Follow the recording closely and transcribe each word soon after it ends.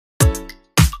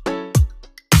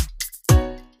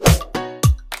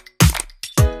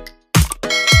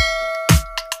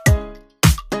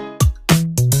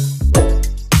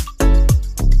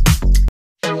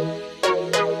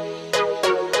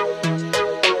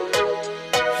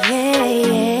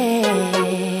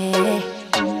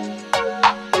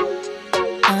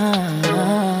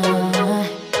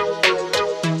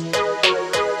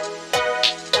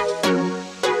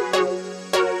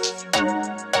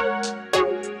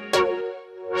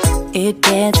It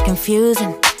gets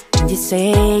confusing when you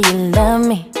say you love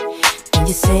me, when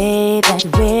you say that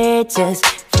we're just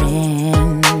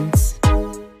friends.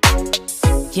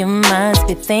 You must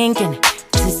be thinking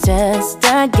this is just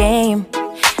a game.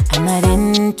 I'm not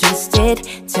interested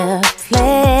to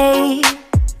play.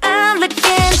 I'm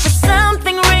looking for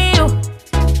something real.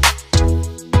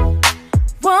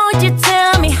 Won't you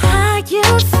tell me how you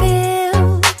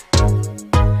feel?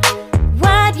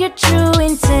 What your true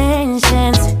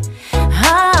intentions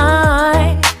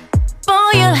are?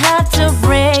 Boy, you'll have to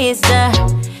raise the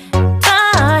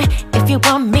bar if you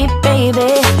want me,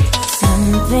 baby.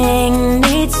 Something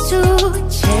needs to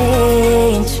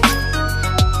change.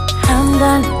 I'm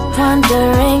done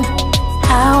wondering.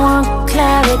 I want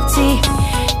clarity.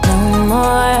 No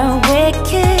more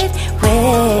wicked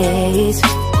ways.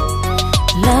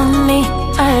 Love me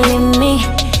or leave me,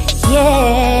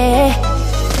 yeah.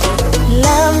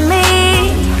 Love me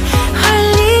or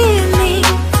leave me,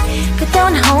 but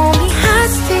don't hold me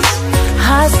hostage,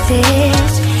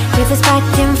 hostage with this back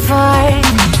and forth.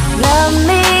 Love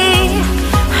me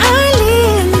or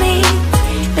leave me,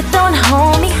 but don't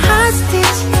hold me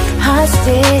hostage,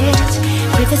 hostage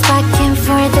with this back and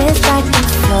forth, this back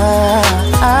and forth,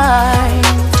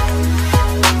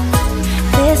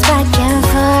 this back and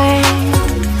forth.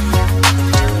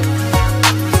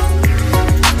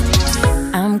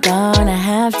 I'm gonna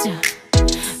have to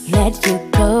let you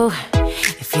go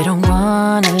if you don't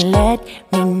wanna let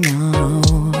me know.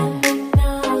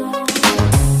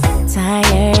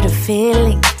 Tired of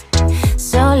feeling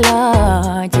so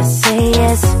low, just say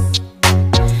yes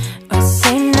or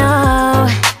say no.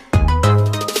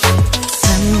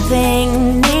 Something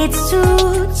needs to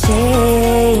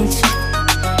change.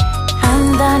 I'm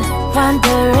done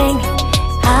wondering.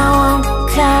 I want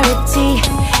clarity.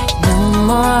 No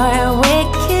more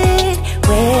wicked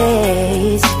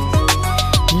ways.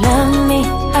 Love me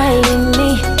or leave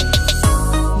me,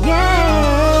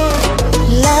 yeah.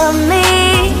 Love me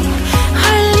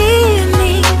or leave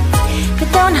me, but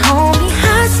don't hold me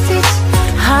hostage,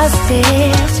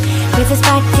 hostage with this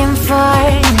back and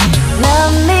forth.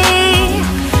 Love me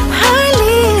or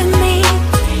leave me,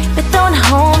 but don't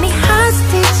hold me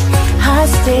hostage,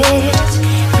 hostage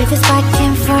with this back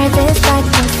and forth, this back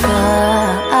and forth.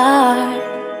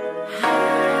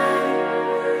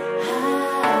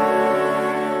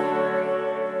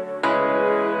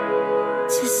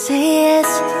 Just say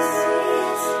yes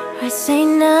or say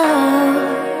no.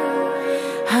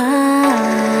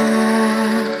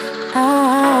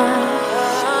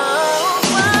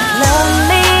 Love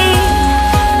me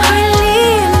or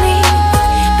leave me,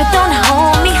 but don't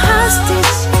hold me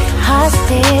hostage,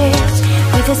 hostage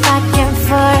with this back and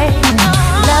forth.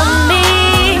 Love me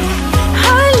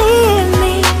or leave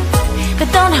me, but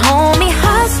don't hold me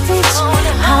hostage,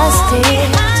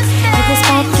 hostage with this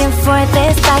back and forth,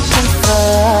 this back and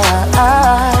forth,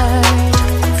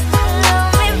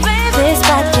 this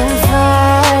back and forth.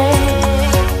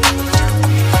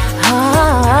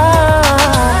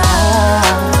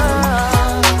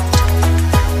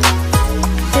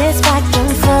 This back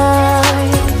and forth.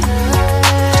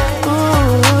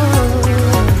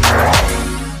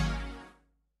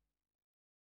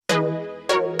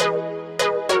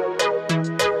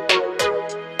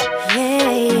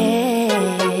 Yeah, yeah.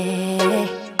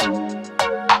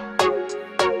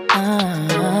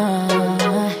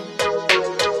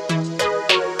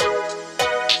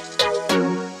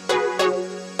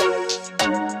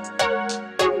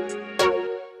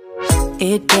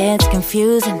 It gets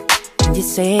confusing when you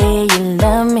say you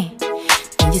love me,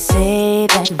 when you say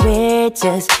that we're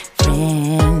just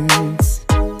friends.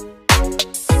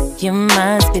 You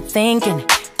must be thinking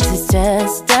this is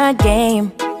just a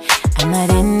game. I'm not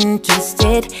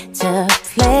interested to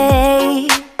play.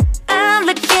 I'm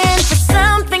looking for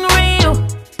something real.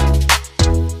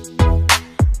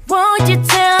 Won't you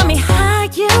tell me how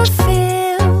you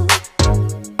feel?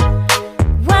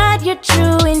 What your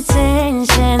true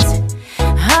intentions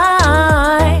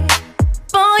are?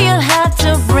 Boy, you'll have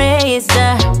to raise the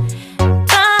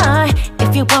bar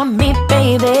if you want me,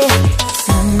 baby.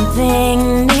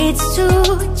 Something needs to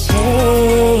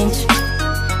change.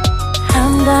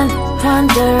 I'm done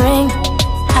wondering.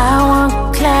 I want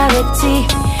clarity.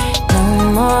 No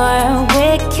more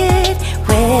wicked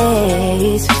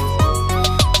ways.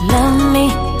 Love me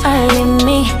or leave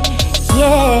me,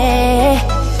 yeah.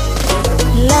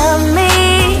 Love me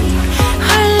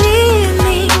or leave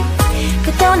me,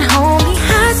 but don't hold me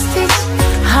hostage,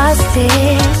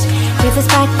 hostage with this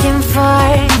back and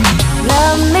forth.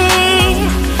 Love me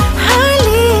or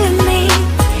leave me,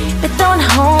 but don't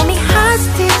hold me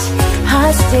hostage,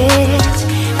 hostage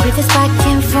with this back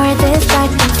and forth, this back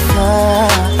and forth.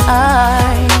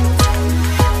 forth.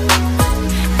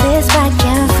 This back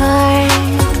and forth.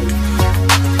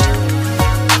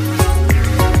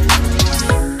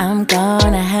 I'm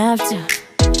gonna have to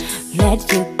let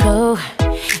you go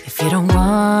if you don't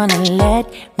wanna let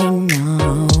me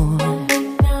know.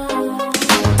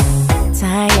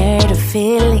 Tired of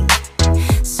feeling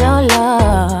so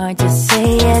low, just say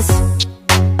yes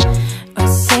or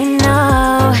say no.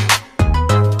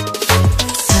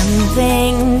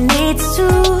 Something needs to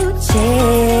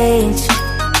change.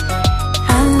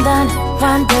 I'm done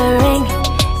wondering,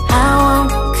 I want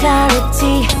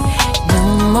clarity. No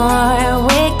more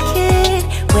wicked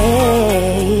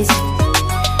ways.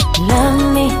 Love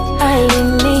me or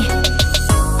leave me,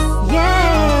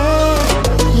 yeah.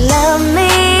 Love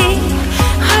me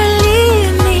or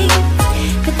leave me,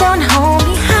 but don't hold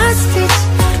me hostage,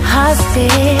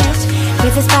 hostage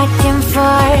with this back and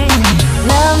forth.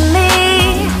 Love me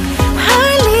or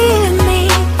leave me,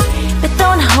 but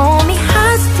don't hold me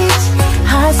hostage,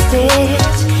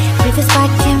 hostage with this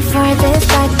back and forth, this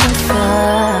back and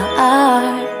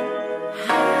forth.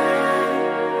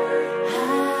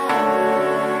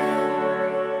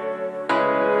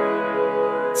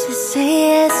 Just say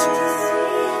yes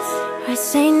or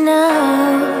say no.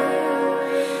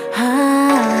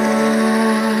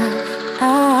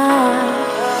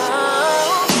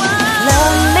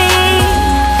 Love me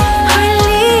or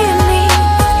leave me,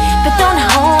 but don't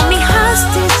hold me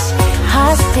hostage,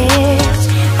 hostage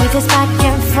with this back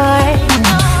and forth.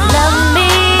 Love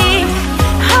me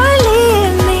or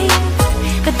leave me,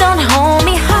 but don't hold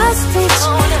me hostage,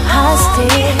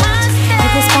 hostage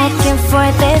with this back and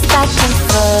forth, this back and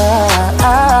forth.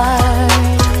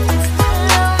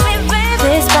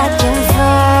 This back and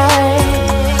forth.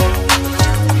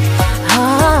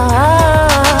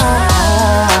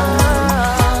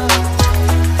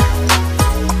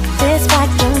 This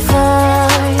back and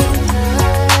forth.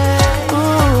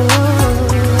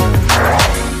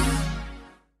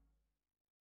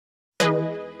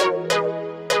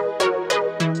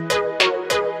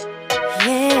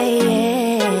 Yeah, yeah.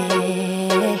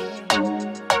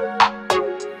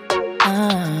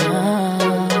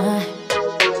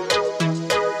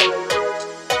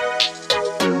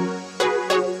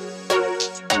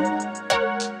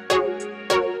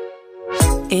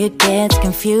 It gets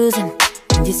confusing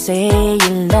when you say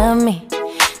you love me,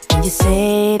 when you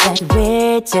say that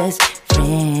we're just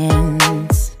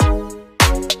friends.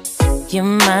 You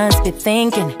must be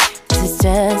thinking this is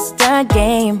just a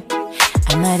game.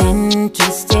 I'm not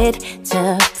interested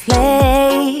to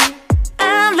play.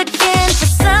 I'm looking for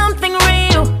something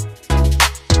real.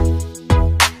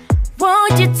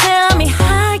 Won't you tell me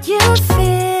how you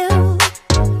feel?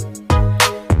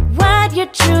 What your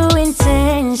true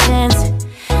intentions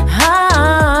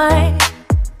are?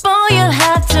 Boy, you'll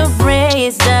have to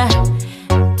raise the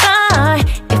bar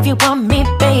if you want me,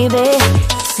 baby.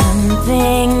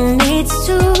 Something needs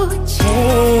to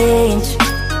change.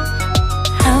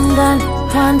 I'm done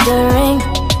wondering,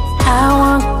 I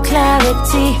want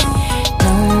clarity.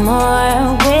 No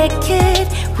more wicked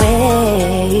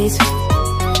ways.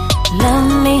 Love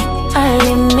me or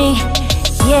leave me,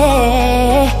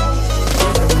 yeah.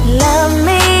 Love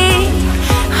me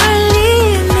or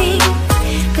leave me,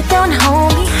 but don't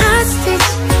hold me hostage,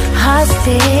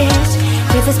 hostage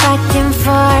with this back and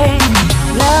forth.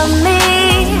 Love me